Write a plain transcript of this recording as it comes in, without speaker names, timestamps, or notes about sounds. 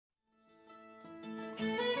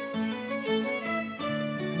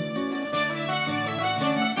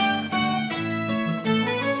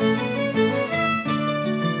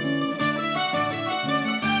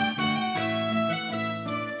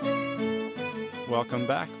welcome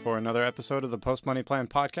back for another episode of the Post Money Plan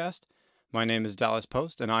podcast. My name is Dallas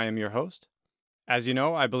Post, and I am your host. As you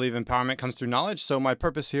know, I believe empowerment comes through knowledge, so my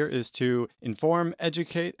purpose here is to inform,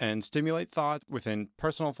 educate, and stimulate thought within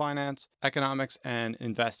personal finance, economics, and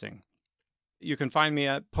investing. You can find me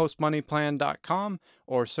at postmoneyplan.com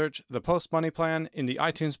or search the Post Money Plan in the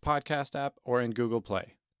iTunes podcast app or in Google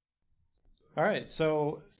Play. All right,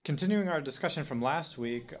 so continuing our discussion from last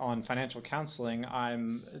week on financial counseling,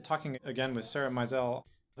 I'm talking again with Sarah Mizell,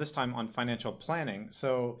 this time on financial planning.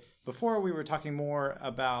 So before we were talking more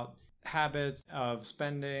about habits of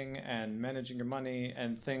spending and managing your money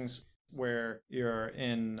and things where you're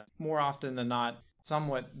in, more often than not,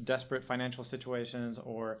 somewhat desperate financial situations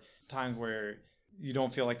or times where you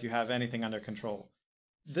don't feel like you have anything under control.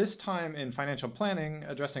 This time in financial planning,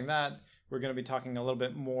 addressing that, we're going to be talking a little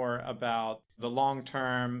bit more about the long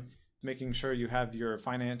term, making sure you have your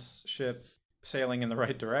finance ship sailing in the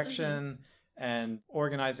right direction, and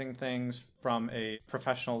organizing things from a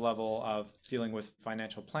professional level of dealing with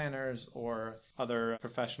financial planners or other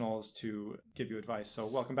professionals to give you advice. So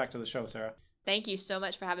welcome back to the show, Sarah. Thank you so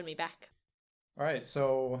much for having me back. All right,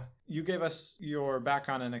 so you gave us your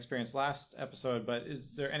background and experience last episode, but is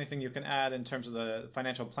there anything you can add in terms of the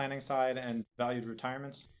financial planning side and valued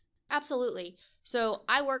retirements? Absolutely. So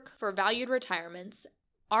I work for Valued Retirements.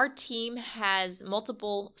 Our team has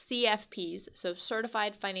multiple CFPs, so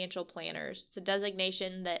Certified Financial Planners. It's a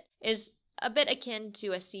designation that is a bit akin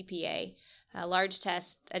to a CPA, a large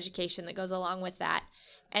test education that goes along with that.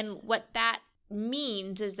 And what that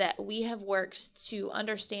means is that we have worked to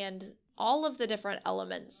understand all of the different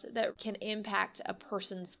elements that can impact a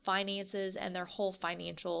person's finances and their whole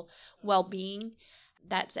financial well-being.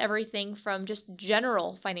 That's everything from just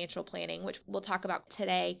general financial planning, which we'll talk about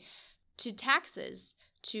today, to taxes,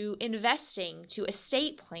 to investing, to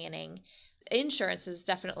estate planning. Insurance is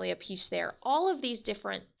definitely a piece there. All of these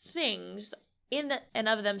different things in and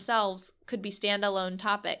of themselves could be standalone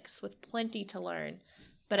topics with plenty to learn.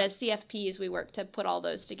 But as CFPs, we work to put all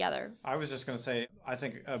those together. I was just going to say, I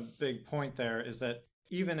think a big point there is that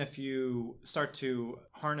even if you start to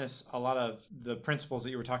harness a lot of the principles that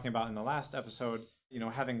you were talking about in the last episode,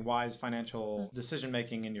 having wise financial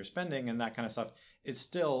decision-making in your spending and that kind of stuff, it's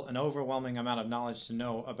still an overwhelming amount of knowledge to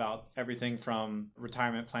know about everything from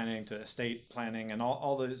retirement planning to estate planning and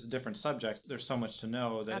all those different subjects. There's so much to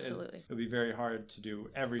know that it would be very hard to do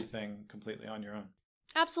everything completely on your own.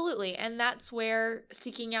 Absolutely. And that's where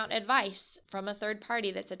seeking out advice from a third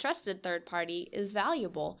party that's a trusted third party is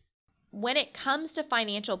valuable. When it comes to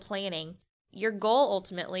financial planning, your goal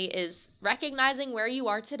ultimately is recognizing where you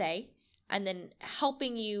are today and then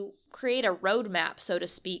helping you create a roadmap, so to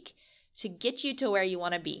speak, to get you to where you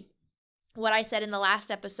want to be. What I said in the last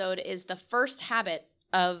episode is the first habit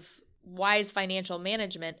of wise financial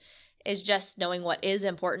management is just knowing what is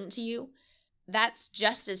important to you. That's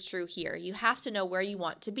just as true here. You have to know where you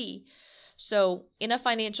want to be. So in a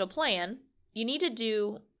financial plan, you need to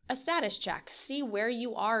do a status check, see where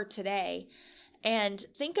you are today, and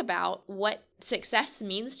think about what success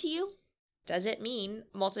means to you. Does it mean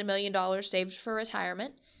multi-million dollars saved for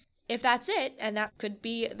retirement? If that's it, and that could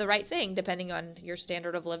be the right thing depending on your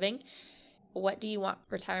standard of living, what do you want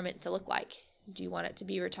retirement to look like? Do you want it to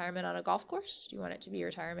be retirement on a golf course? Do you want it to be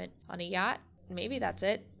retirement on a yacht? Maybe that's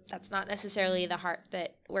it. That's not necessarily the heart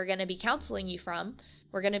that we're going to be counseling you from.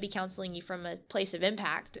 We're going to be counseling you from a place of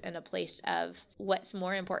impact and a place of what's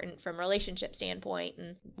more important from a relationship standpoint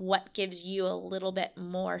and what gives you a little bit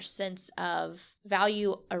more sense of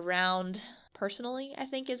value around personally, I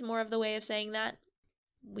think is more of the way of saying that.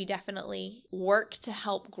 We definitely work to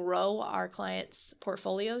help grow our clients'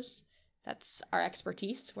 portfolios. That's our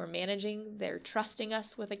expertise. We're managing. They're trusting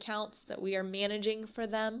us with accounts that we are managing for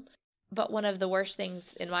them. But one of the worst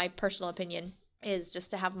things, in my personal opinion, is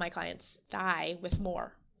just to have my clients die with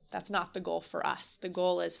more. That's not the goal for us. The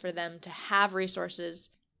goal is for them to have resources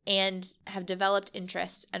and have developed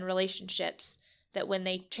interests and relationships that when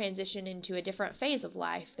they transition into a different phase of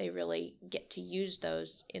life, they really get to use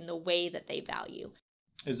those in the way that they value.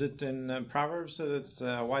 Is it in Proverbs that it's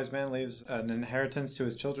a wise man leaves an inheritance to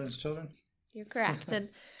his children's children? You're correct. And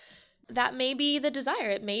that may be the desire.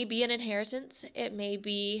 It may be an inheritance. It may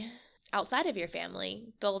be outside of your family,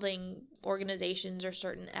 building organizations or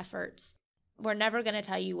certain efforts. We're never going to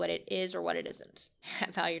tell you what it is or what it isn't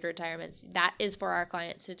at Valued Retirements. That is for our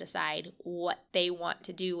clients to decide what they want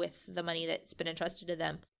to do with the money that's been entrusted to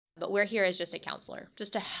them. But we're here as just a counselor,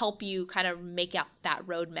 just to help you kind of make out that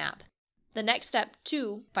roadmap. The next step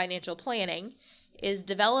to financial planning is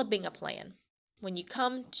developing a plan. When you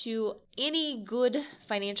come to any good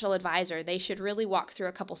financial advisor, they should really walk through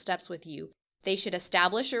a couple steps with you. They should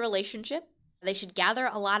establish a relationship. They should gather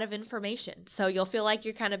a lot of information. So you'll feel like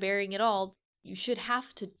you're kind of burying it all. You should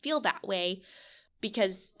have to feel that way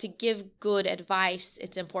because to give good advice,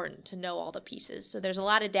 it's important to know all the pieces. So there's a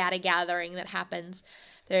lot of data gathering that happens.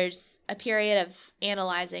 There's a period of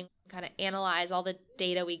analyzing, kind of analyze all the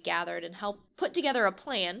data we gathered and help put together a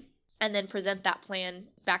plan and then present that plan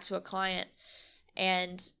back to a client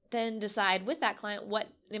and then decide with that client what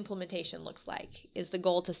implementation looks like. Is the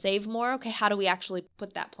goal to save more? Okay, how do we actually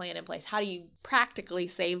put that plan in place? How do you practically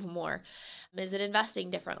save more? Is it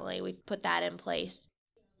investing differently? We put that in place.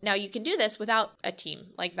 Now, you can do this without a team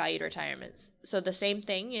like Valued Retirements. So the same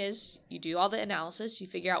thing is you do all the analysis, you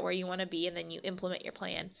figure out where you want to be, and then you implement your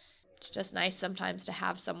plan. It's just nice sometimes to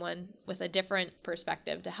have someone with a different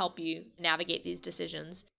perspective to help you navigate these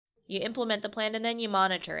decisions. You implement the plan and then you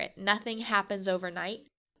monitor it. Nothing happens overnight.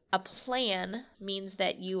 A plan means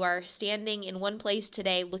that you are standing in one place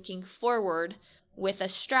today looking forward with a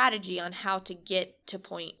strategy on how to get to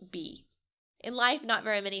point B. In life, not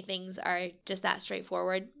very many things are just that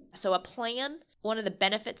straightforward. So a plan, one of the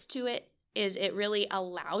benefits to it is it really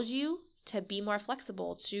allows you to be more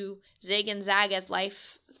flexible, to zig and zag as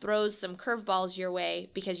life throws some curveballs your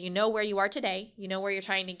way because you know where you are today, you know where you're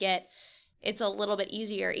trying to get. It's a little bit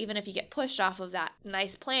easier, even if you get pushed off of that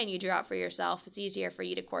nice plan you drew out for yourself, it's easier for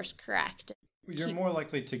you to course correct. You're more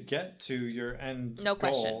likely to get to your end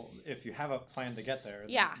goal if you have a plan to get there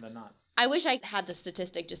than not. I wish I had the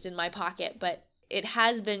statistic just in my pocket, but it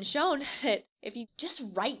has been shown that if you just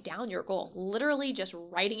write down your goal, literally just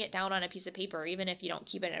writing it down on a piece of paper, even if you don't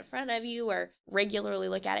keep it in front of you or regularly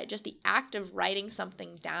look at it, just the act of writing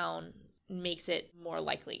something down makes it more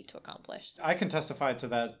likely to accomplish. I can testify to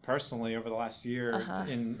that personally over the last year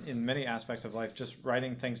in many aspects of life. Just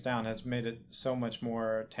writing things down has made it so much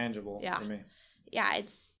more tangible for me. Yeah,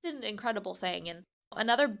 it's an incredible thing. And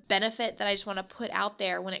another benefit that I just want to put out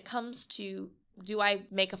there when it comes to do I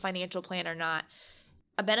make a financial plan or not,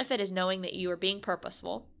 a benefit is knowing that you are being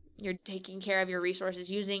purposeful. You're taking care of your resources,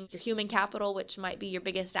 using your human capital, which might be your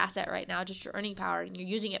biggest asset right now, just your earning power, and you're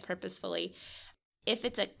using it purposefully. If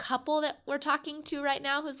it's a couple that we're talking to right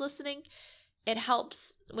now who's listening, it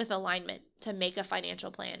helps with alignment to make a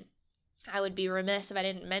financial plan. I would be remiss if I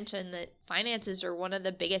didn't mention that finances are one of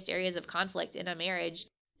the biggest areas of conflict in a marriage.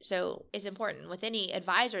 So it's important with any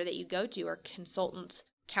advisor that you go to or consultant,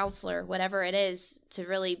 counselor, whatever it is, to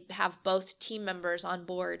really have both team members on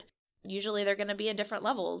board. Usually they're going to be in different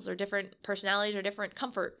levels or different personalities or different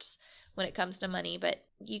comforts when it comes to money, but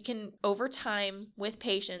you can, over time, with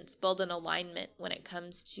patience, build an alignment when it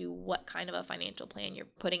comes to what kind of a financial plan you're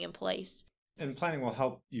putting in place. And planning will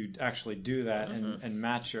help you actually do that and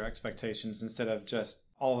match your expectations instead of just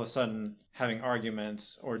all of a sudden having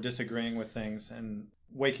arguments or disagreeing with things and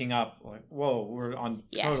waking up like, whoa, we're on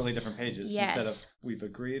totally different pages. Instead of we've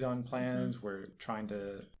agreed on plans, we're trying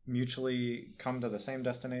to mutually come to the same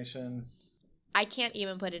destination. I can't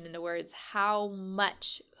even put it into words how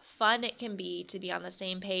much fun it can be to be on the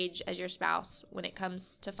same page as your spouse when it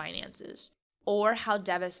comes to finances, or how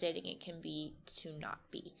devastating it can be to not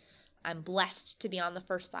be. I'm blessed to be on the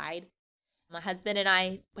first side. My husband and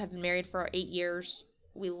I have been married for 8 years.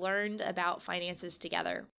 We learned about finances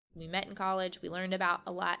together. We met in college. We learned about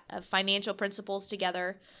a lot of financial principles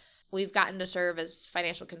together. We've gotten to serve as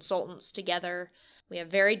financial consultants together. We have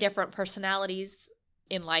very different personalities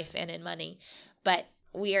in life and in money, but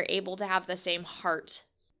we are able to have the same heart.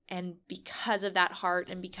 And because of that heart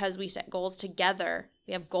and because we set goals together,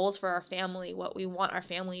 we have goals for our family, what we want our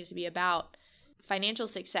family to be about. Financial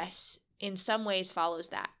success in some ways follows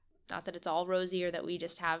that. Not that it's all rosy or that we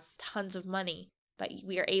just have tons of money, but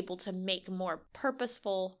we are able to make more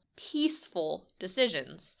purposeful, peaceful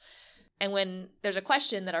decisions. And when there's a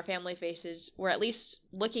question that our family faces, we're at least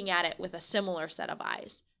looking at it with a similar set of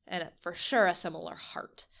eyes and for sure a similar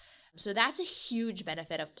heart. So that's a huge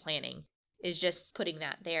benefit of planning, is just putting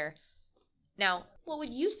that there. Now, what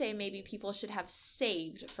would you say maybe people should have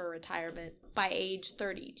saved for retirement by age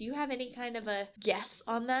 30? Do you have any kind of a guess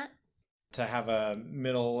on that? To have a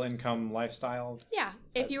middle income lifestyle? Yeah.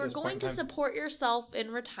 If you were going to support yourself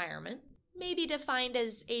in retirement, maybe defined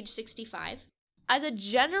as age 65, as a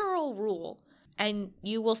general rule, and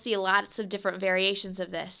you will see lots of different variations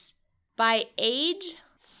of this, by age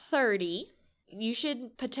 30, you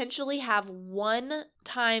should potentially have 1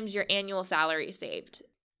 times your annual salary saved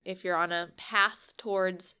if you're on a path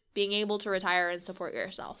towards being able to retire and support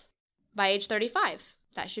yourself. By age 35,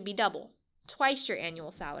 that should be double, twice your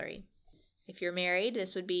annual salary. If you're married,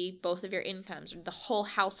 this would be both of your incomes, or the whole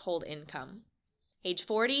household income. Age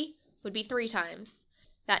 40 would be 3 times.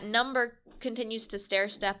 That number continues to stair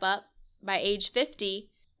step up. By age 50,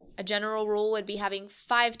 A general rule would be having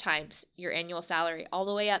 5 times your annual salary, all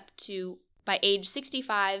the way up to, by age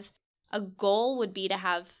 65, a goal would be to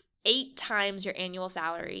have 8 times your annual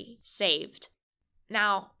salary saved.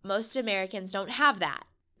 Now, most Americans don't have that.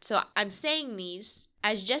 So I'm saying these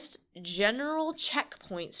as just general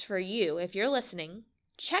checkpoints for you. If you're listening,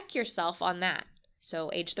 check yourself on that.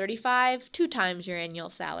 So age 35, 2 times your annual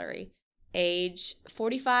salary. Age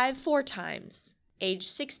 45, 4 times. Age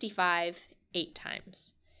 65, 8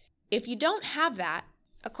 times. If you don't have that,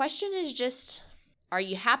 a question is just, are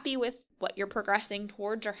you happy with what you're progressing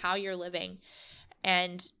towards or how you're living?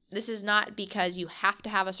 And this is not because you have to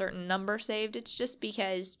have a certain number saved. It's just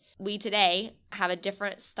because we today have a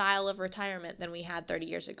different style of retirement than we had 30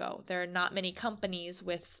 years ago. There are not many companies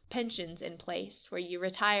with pensions in place where you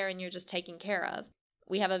retire and you're just taken care of.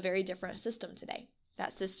 We have a very different system today.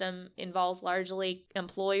 That system involves largely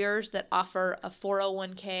employers that offer a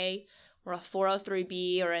 401k or a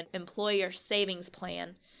 403b or an employer savings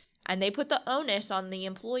plan, and they put the onus on the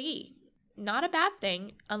employee. Not a bad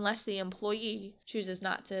thing unless the employee chooses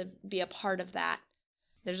not to be a part of that.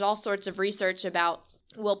 There's all sorts of research about,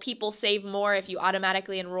 will people save more if you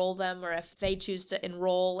automatically enroll them or if they choose to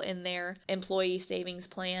enroll in their employee savings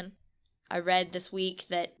plan? I read this week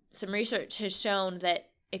that some research has shown that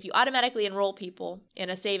if you automatically enroll people in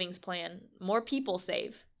a savings plan, more people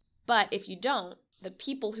save. But if you don't, the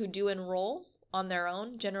people who do enroll on their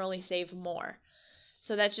own generally save more.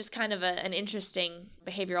 So that's just kind of an interesting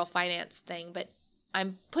behavioral finance thing. But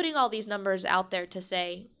I'm putting all these numbers out there to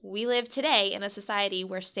say we live today in a society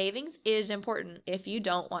where savings is important if you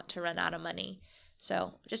don't want to run out of money.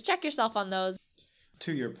 So just check yourself on those.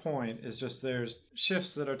 To your point, is just there's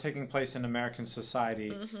shifts that are taking place in American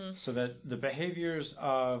society so that the behaviors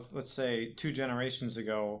of, let's say, 2 generations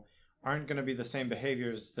ago aren't going to be the same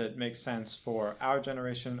behaviors that make sense for our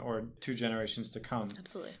generation or 2 generations to come.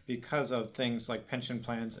 Absolutely. Because of things like pension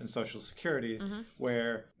plans and Social Security,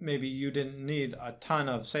 where maybe you didn't need a ton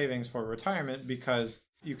of savings for retirement because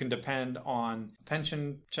you can depend on a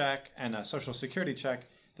pension check and a Social Security check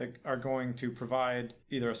that are going to provide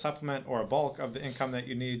either a supplement or a bulk of the income that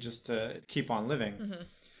you need just to keep on living.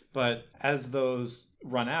 But as those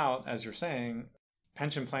run out, as you're saying,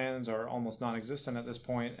 pension plans are almost non-existent at this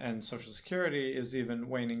point, and Social Security is even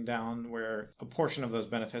waning down, where a portion of those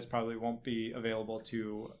benefits probably won't be available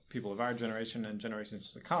to people of our generation and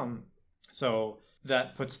generations to come. So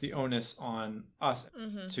that puts the onus on us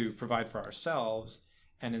to provide for ourselves.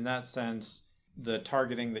 And in that sense, the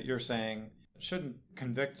targeting that you're saying shouldn't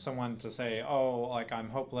convict someone to say, oh, like I'm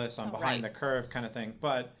hopeless, I'm behind the curve kind of thing,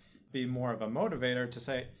 but be more of a motivator to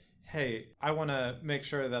say, hey, I want to make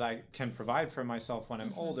sure that I can provide for myself when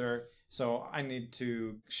I'm older, so I need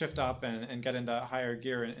to shift up and get into higher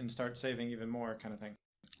gear and start saving even more kind of thing.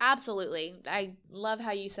 Absolutely. I love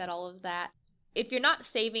how you said all of that. If you're not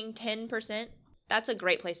saving 10%, that's a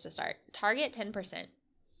great place to start. Target 10%.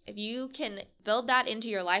 If you can build that into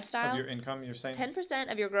your lifestyle. Of your income, you're saying?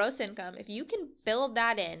 10% of your gross income. If you can build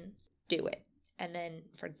that in, do it. And then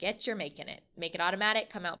forget you're making it. Make it automatic,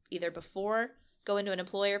 come out either before, go into an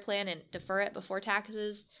employer plan and defer it before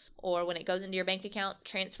taxes, or when it goes into your bank account,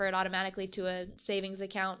 transfer it automatically to a savings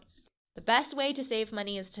account. The best way to save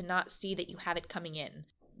money is to not see that you have it coming in.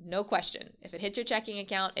 No question. If it hits your checking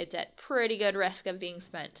account, it's at pretty good risk of being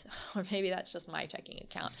spent. Or maybe that's just my checking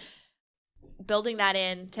account. Building that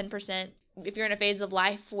in, 10%. If you're in a phase of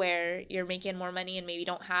life where you're making more money and maybe you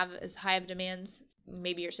don't have as high of demands,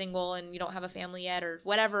 maybe you're single and you don't have a family yet, or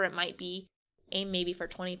whatever it might be, aim maybe for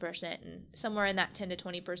 20%. And somewhere in that 10 to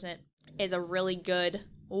 20% is a really good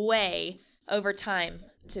way over time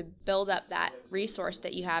to build up that resource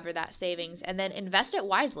that you have or that savings, and then invest it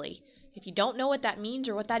wisely. If you don't know what that means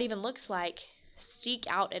or what that even looks like, seek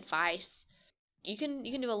out advice. You can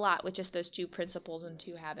do a lot with just those 2 principles and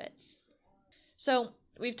 2 habits. So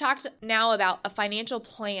we've talked now about a financial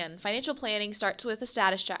plan. Financial planning starts with a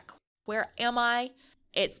status check. Where am I?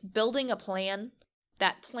 It's building a plan.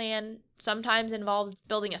 That plan sometimes involves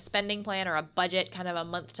building a spending plan or a budget, kind of a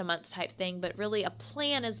month-to-month type thing. But really, a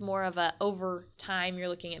plan is more of a over time. You're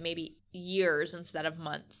looking at maybe years instead of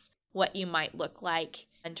months. What you might look like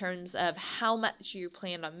in terms of how much you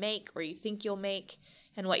plan to make or you think you'll make,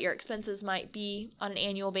 and what your expenses might be on an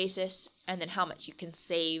annual basis, and then how much you can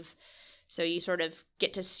save. So you sort of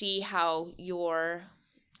get to see how your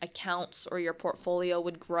accounts or your portfolio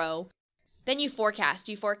would grow. Then you forecast.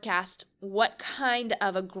 You forecast what kind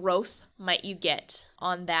of a growth might you get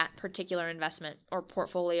on that particular investment or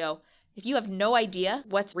portfolio. If you have no idea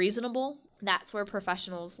what's reasonable, that's where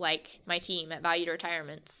professionals like my team at Valued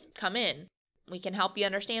Retirements come in. We can help you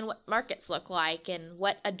understand what markets look like and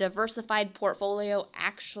what a diversified portfolio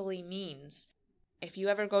actually means. If you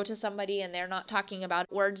ever go to somebody and they're not talking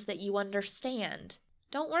about words that you understand,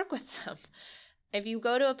 don't work with them. If you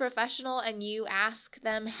go to a professional and you ask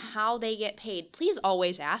them how they get paid, please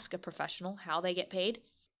always ask a professional how they get paid.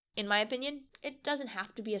 In my opinion, it doesn't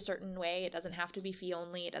have to be a certain way. It doesn't have to be fee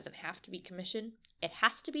only. It doesn't have to be commission. It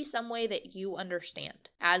has to be some way that you understand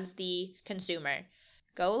as the consumer.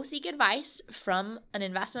 Go seek advice from an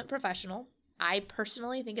investment professional. I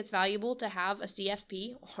personally think it's valuable to have a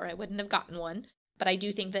CFP, or I wouldn't have gotten one. But I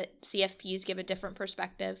do think that CFPs give a different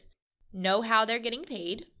perspective. Know how they're getting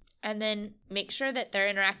paid, and then make sure that they're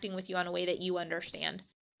interacting with you on a way that you understand.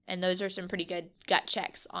 And those are some pretty good gut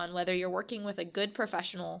checks on whether you're working with a good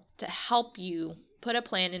professional to help you put a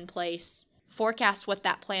plan in place, forecast what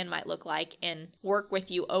that plan might look like, and work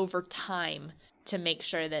with you over time to make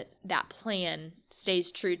sure that that plan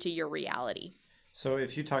stays true to your reality. So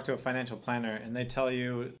if you talk to a financial planner and they tell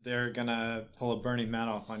you they're going to pull a Bernie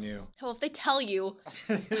Madoff on you. Well, if they tell you,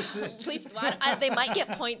 at least they might get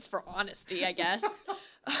points for honesty, I guess.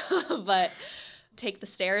 But take the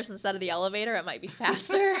stairs instead of the elevator, it might be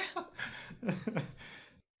faster.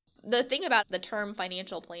 The thing about the term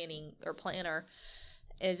financial planning or planner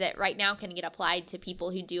is that right now can get applied to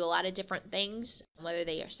people who do a lot of different things, whether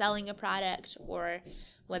they are selling a product or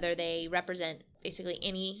whether they represent basically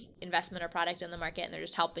any investment or product in the market and they're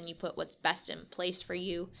just helping you put what's best in place for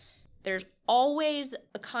you. There's always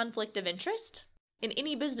a conflict of interest in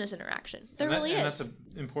any business interaction. There really is. And that's an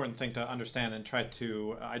important thing to understand and try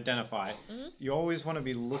to identify. Mm-hmm. You always want to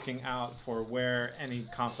be looking out for where any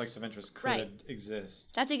conflicts of interest could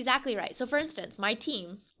exist. That's exactly right. So for instance, my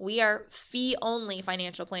team, we are fee-only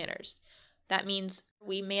financial planners. That means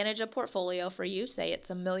we manage a portfolio for you. Say it's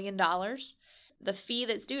 $1 million. The fee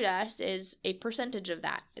that's due to us is a percentage of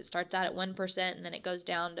that. It starts out at 1% and then it goes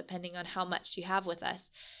down depending on how much you have with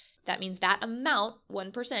us. That means that amount,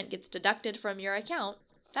 1%, gets deducted from your account.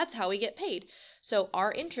 That's how we get paid. So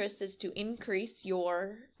our interest is to increase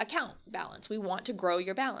your account balance. We want to grow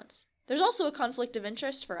your balance. There's also a conflict of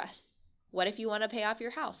interest for us. What if you want to pay off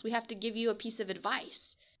your house? We have to give you a piece of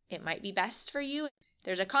advice. It might be best for you.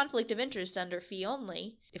 There's a conflict of interest under fee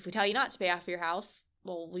only. If we tell you not to pay off your house,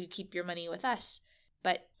 well, we keep your money with us.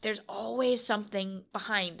 But there's always something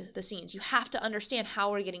behind the scenes. You have to understand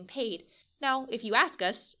how we're getting paid. Now, if you ask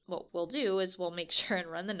us, what we'll do is we'll make sure and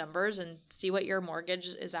run the numbers and see what your mortgage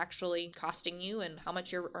is actually costing you and how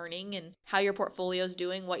much you're earning and how your portfolio is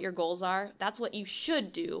doing, what your goals are. That's what you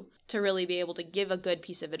should do to really be able to give a good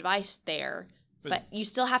piece of advice there. But you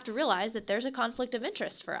still have to realize that there's a conflict of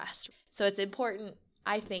interest for us. So it's important,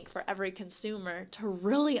 I think, for every consumer to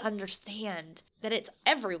really understand that it's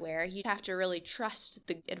everywhere. You have to really trust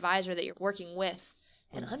the advisor that you're working with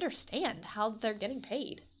and understand how they're getting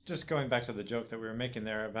paid. Just going back to the joke that we were making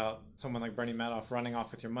there about someone like Bernie Madoff running off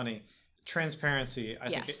with your money, transparency, I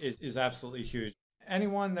think, is absolutely huge.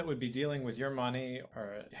 Anyone that would be dealing with your money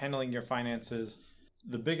or handling your finances,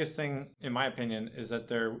 the biggest thing, in my opinion, is that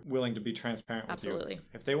they're willing to be transparent with you. Absolutely.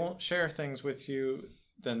 If they won't share things with you,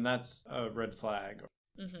 then that's a red flag.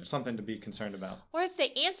 Something to be concerned about. Or if they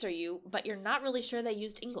answer you, but you're not really sure they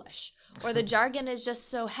used English, or the jargon is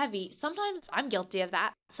just so heavy. Sometimes I'm guilty of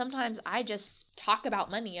that. Sometimes I just talk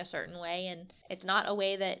about money a certain way, and it's not a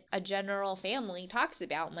way that a general family talks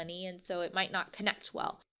about money, and so it might not connect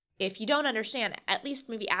well. If you don't understand, at least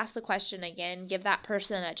maybe ask the question again, give that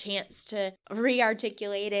person a chance to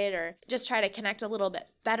re-articulate it, or just try to connect a little bit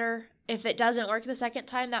better. If it doesn't work the second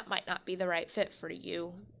time, that might not be the right fit for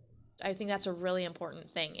you. I think that's a really important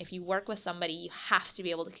thing. If you work with somebody, you have to be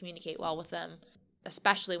able to communicate well with them,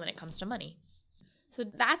 especially when it comes to money. So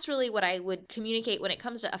that's really what I would communicate when it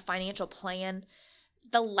comes to a financial plan.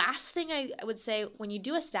 The last thing I would say, when you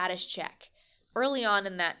do a status check, early on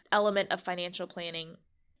in that element of financial planning,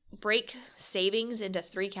 break savings into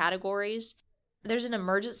 3 categories. There's an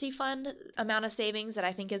emergency fund amount of savings that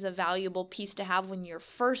I think is a valuable piece to have when you're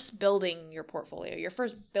first building your portfolio, you're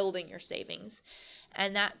first building your savings.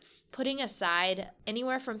 And that's putting aside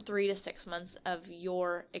anywhere from 3 to 6 months of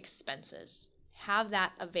your expenses. Have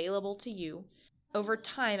that available to you. Over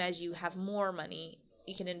time, as you have more money,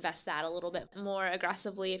 you can invest that a little bit more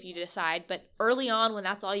aggressively if you decide. But early on, when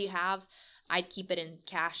that's all you have, I'd keep it in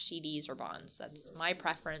cash, CDs, or bonds. That's my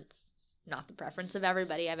preference, not the preference of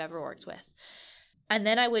everybody I've ever worked with. And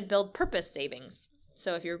then I would build purpose savings.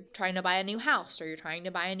 So if you're trying to buy a new house or you're trying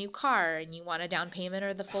to buy a new car and you want a down payment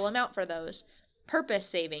or the full amount for those, purpose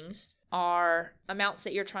savings are amounts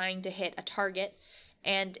that you're trying to hit a target.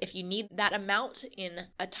 And if you need that amount in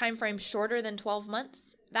a time frame shorter than 12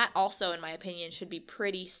 months, That also, in my opinion, should be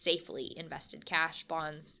pretty safely invested cash,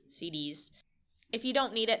 bonds, CDs. If you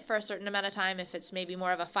don't need it for a certain amount of time, if it's maybe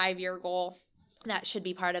more of a 5-year goal, that should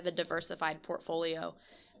be part of a diversified portfolio.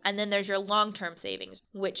 And then there's your long-term savings,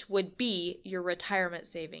 which would be your retirement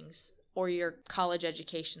savings or your college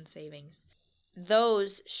education savings.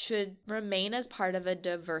 Those should remain as part of a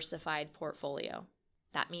diversified portfolio.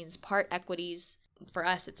 That means part equities. For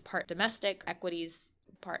us, it's part domestic equities,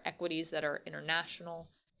 part equities that are international,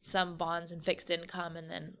 some bonds and fixed income, and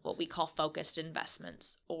then what we call focused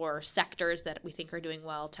investments or sectors that we think are doing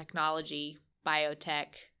well, technology, biotech,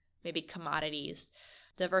 maybe commodities.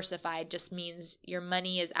 Diversified just means your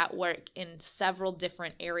money is at work in several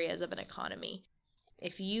different areas of an economy.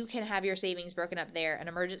 If you can have your savings broken up there, an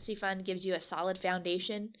emergency fund gives you a solid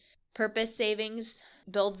foundation. Purpose savings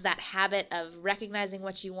builds that habit of recognizing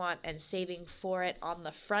what you want and saving for it on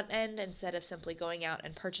the front end instead of simply going out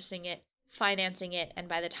and purchasing it, financing it, and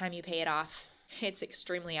by the time you pay it off, it's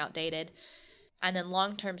extremely outdated. And then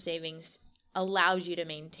long-term savings allows you to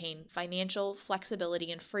maintain financial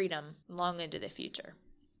flexibility and freedom long into the future.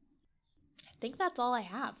 I think that's all I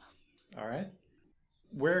have. All right.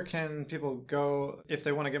 Where can people go if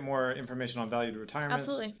they want to get more information on valued retirements?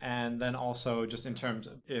 Absolutely. And then also just in terms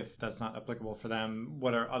of if that's not applicable for them,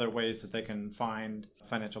 what are other ways that they can find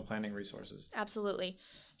financial planning resources? Absolutely.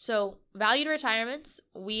 So Valued Retirements,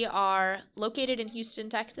 we are located in Houston,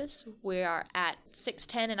 Texas. We are at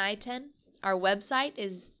 610 and I-10. Our website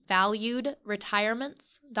is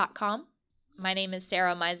valuedretirements.com. My name is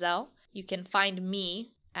Sarah Mizell. You can find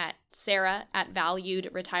me at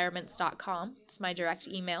sarah@valuedretirements.com. It's my direct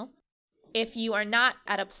email. If you are not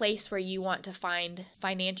at a place where you want to find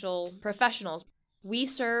financial professionals, we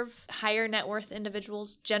serve higher net worth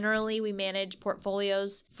individuals. Generally, we manage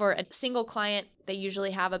portfolios for a single client. They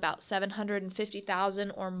usually have about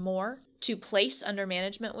 $750,000 or more to place under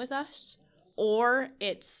management with us. Or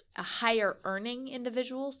it's a higher earning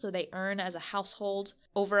individual, so they earn as a household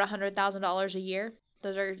over $100,000 a year.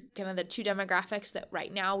 Those are kind of the two demographics that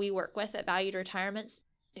right now we work with at Valued Retirements.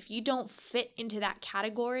 If you don't fit into that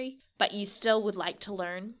category, but you still would like to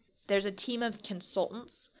learn, there's a team of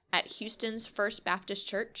consultants at Houston's First Baptist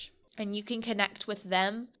Church, and you can connect with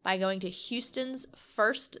them by going to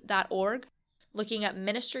houstonsfirst.org, looking up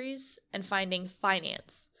ministries, and finding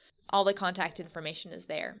finance. All the contact information is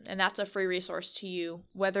there, and that's a free resource to you,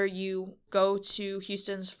 whether you go to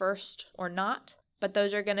Houston's First or not. But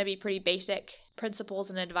those are going to be pretty basic principles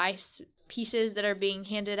and advice pieces that are being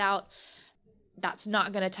handed out. That's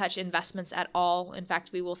not going to touch investments at all. In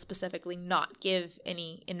fact, we will specifically not give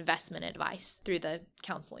any investment advice through the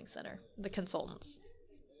counseling center, the consultants.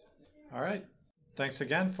 All right. Thanks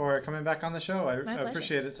again for coming back on the show. I pleasure.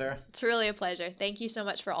 Appreciate it, Sarah. It's really a pleasure. Thank you so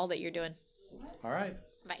much for all that you're doing. All right.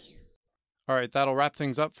 Bye. All right, that'll wrap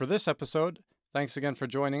things up for this episode. Thanks again for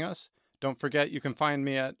joining us. Don't forget, you can find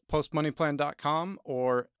me at postmoneyplan.com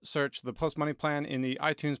or search the Post Money Plan in the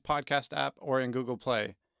iTunes podcast app or in Google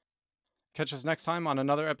Play. Catch us next time on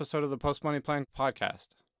another episode of the Post Money Plan podcast.